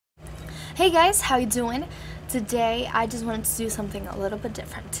Hey guys, how you doing? Today I just wanted to do something a little bit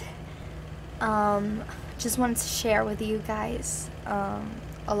different. Just wanted to share with you guys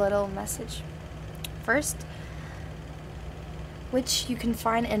a little message. First, which you can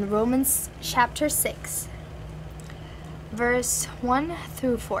find in Romans chapter 6, verse 1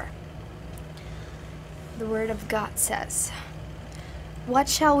 through 4. The Word of God says, "What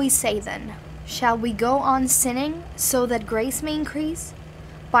shall we say then? Shall we go on sinning so that grace may increase?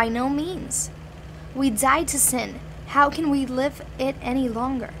 By no means. We died to sin. How can we live it any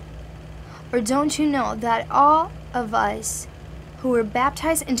longer? Or don't you know that all of us who were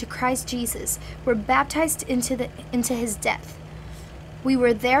baptized into Christ Jesus were baptized into his death? We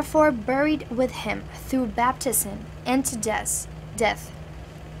were therefore buried with him through baptism into death,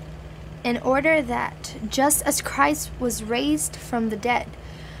 in order that, just as Christ was raised from the dead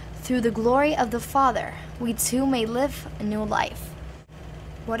through the glory of the Father, we too may live a new life."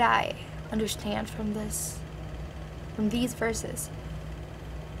 What I understand from these verses,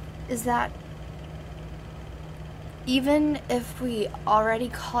 is that even if we already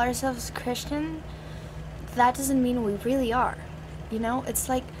call ourselves Christian, that doesn't mean we really are. You know, it's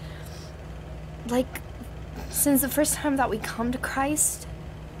like since the first time that we come to Christ,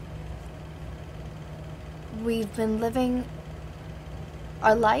 we've been living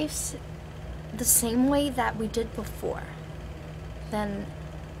our lives the same way that we did before. Then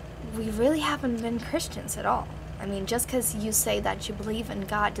we really haven't been Christians at all. I mean, just because you say that you believe in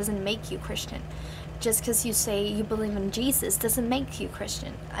God doesn't make you Christian. Just because you say you believe in Jesus doesn't make you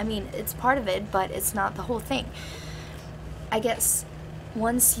Christian. I mean, it's part of it, but it's not the whole thing. I guess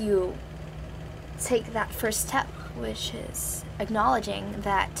once you take that first step, which is acknowledging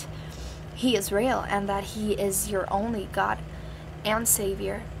that He is real and that He is your only God and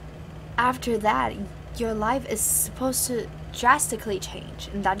Savior, after that, your life is supposed to drastically change.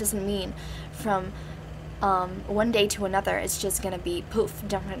 And that doesn't mean from one day to another it's just gonna be poof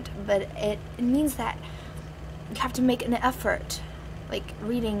different, but it means that you have to make an effort, like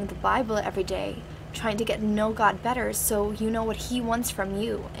reading the Bible every day, trying to get to know God better so you know what He wants from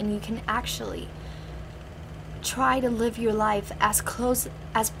you, and you can actually try to live your life as close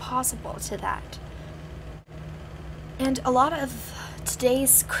as possible to that. And a lot of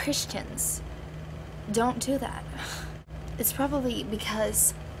today's Christians don't do that. It's probably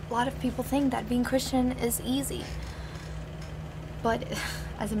because a lot of people think that being Christian is easy. But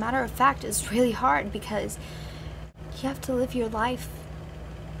as a matter of fact, it's really hard, because you have to live your life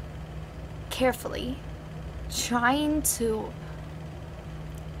carefully, trying to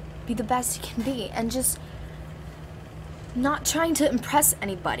be the best you can be, and just not trying to impress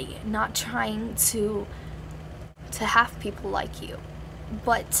anybody, not trying to have people like you,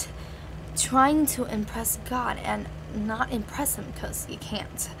 but trying to impress God, and not impress Him because you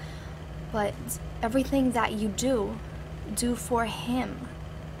can't, but everything that you do for Him,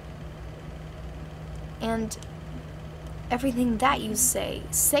 and everything that you say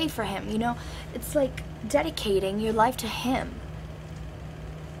for Him. You know, it's like dedicating your life to Him,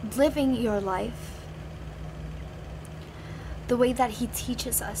 living your life the way that He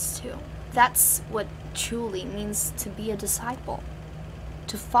teaches us to. That's what truly means to be a disciple,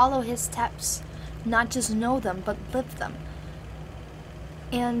 to follow His steps, not just know them, but live them.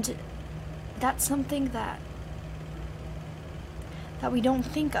 And that's something that we don't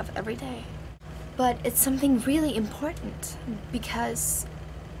think of every day. But it's something really important, because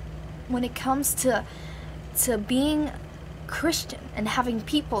when it comes to being Christian and having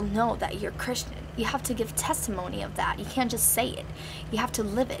people know that you're Christian, you have to give testimony of that. You can't just say it. You have to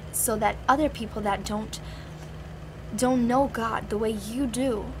live it, so that other people that don't know God the way you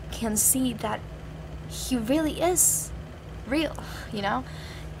do can see that He really is real, you know,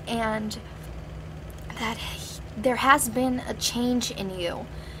 and that there has been a change in you,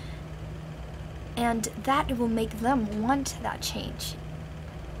 and that will make them want that change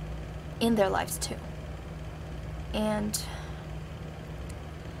in their lives too. And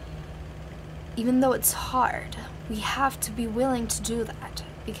even though it's hard, we have to be willing to do that,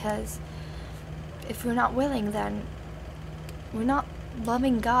 because if we're not willing, then we're not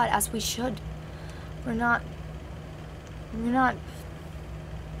loving God as we should. We're not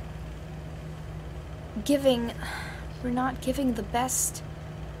giving the best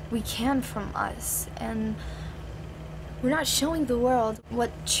we can from us, and we're not showing the world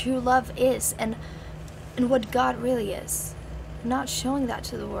what true love is, and what God really is. We're not showing that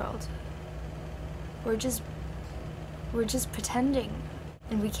to the world. We're just pretending,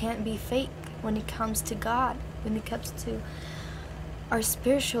 and we can't be fake when it comes to God, when it comes to our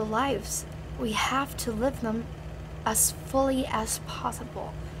spiritual lives. We have to live them as fully as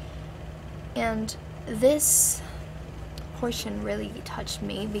possible. And this portion really touched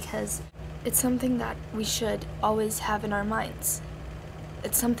me because it's something that we should always have in our minds.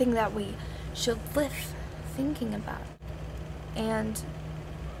 It's something that we should live thinking about. And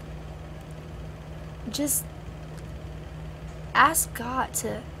just ask God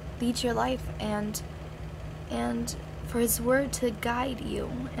to lead your life and for His Word to guide you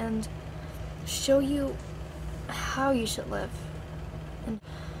and show you how you should live and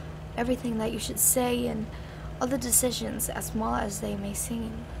everything that you should say and all the decisions, as small as they may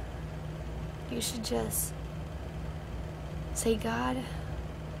seem. You should just say, God,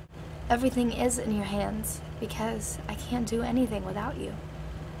 everything is in your hands because I can't do anything without you.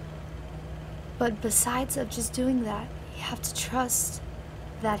 But besides of just doing that, you have to trust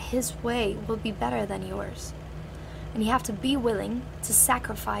that His way will be better than yours. And you have to be willing to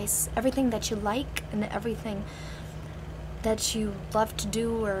sacrifice everything that you like and everything that you love to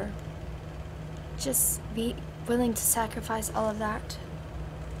do, or just be willing to sacrifice all of that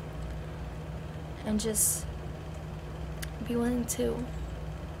and just be willing to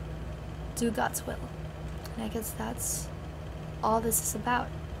do God's will. And I guess that's all this is about,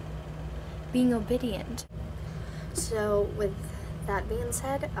 being obedient. So with that being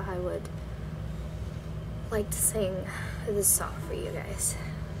said, I would like to sing this song for you guys.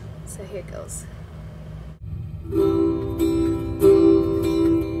 So here it goes.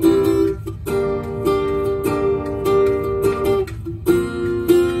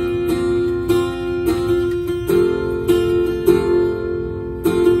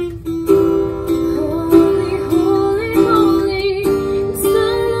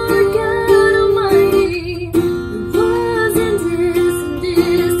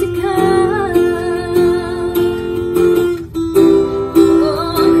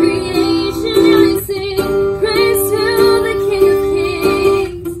 Creation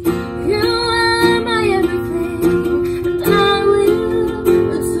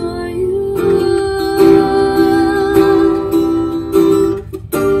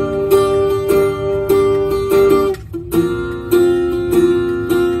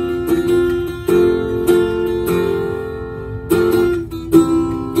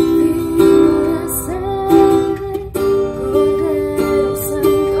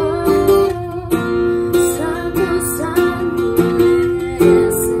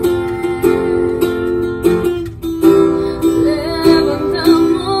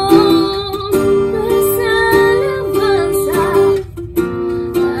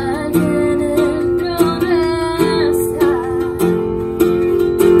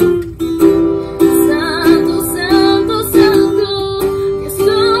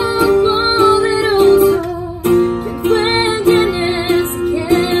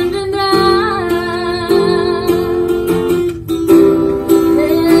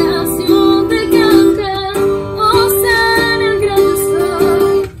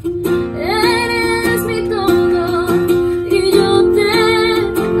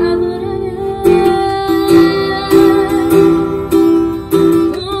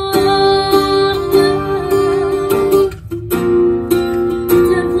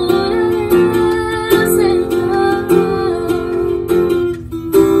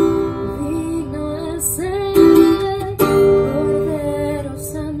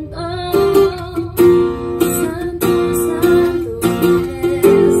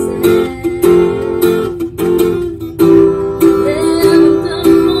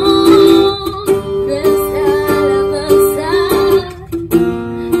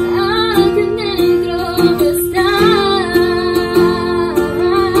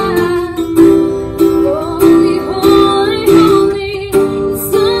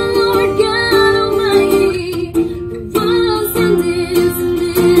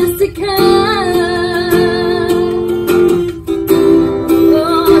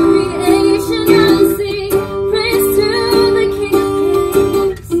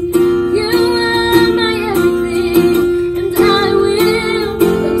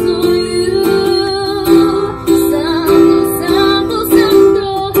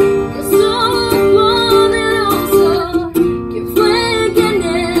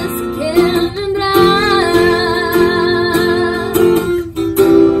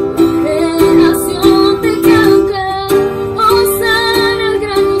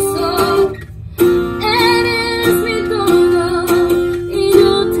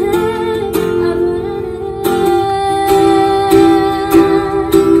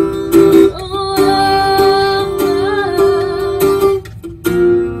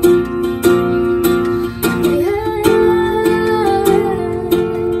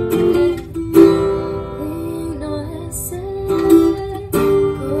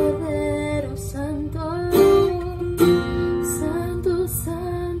you.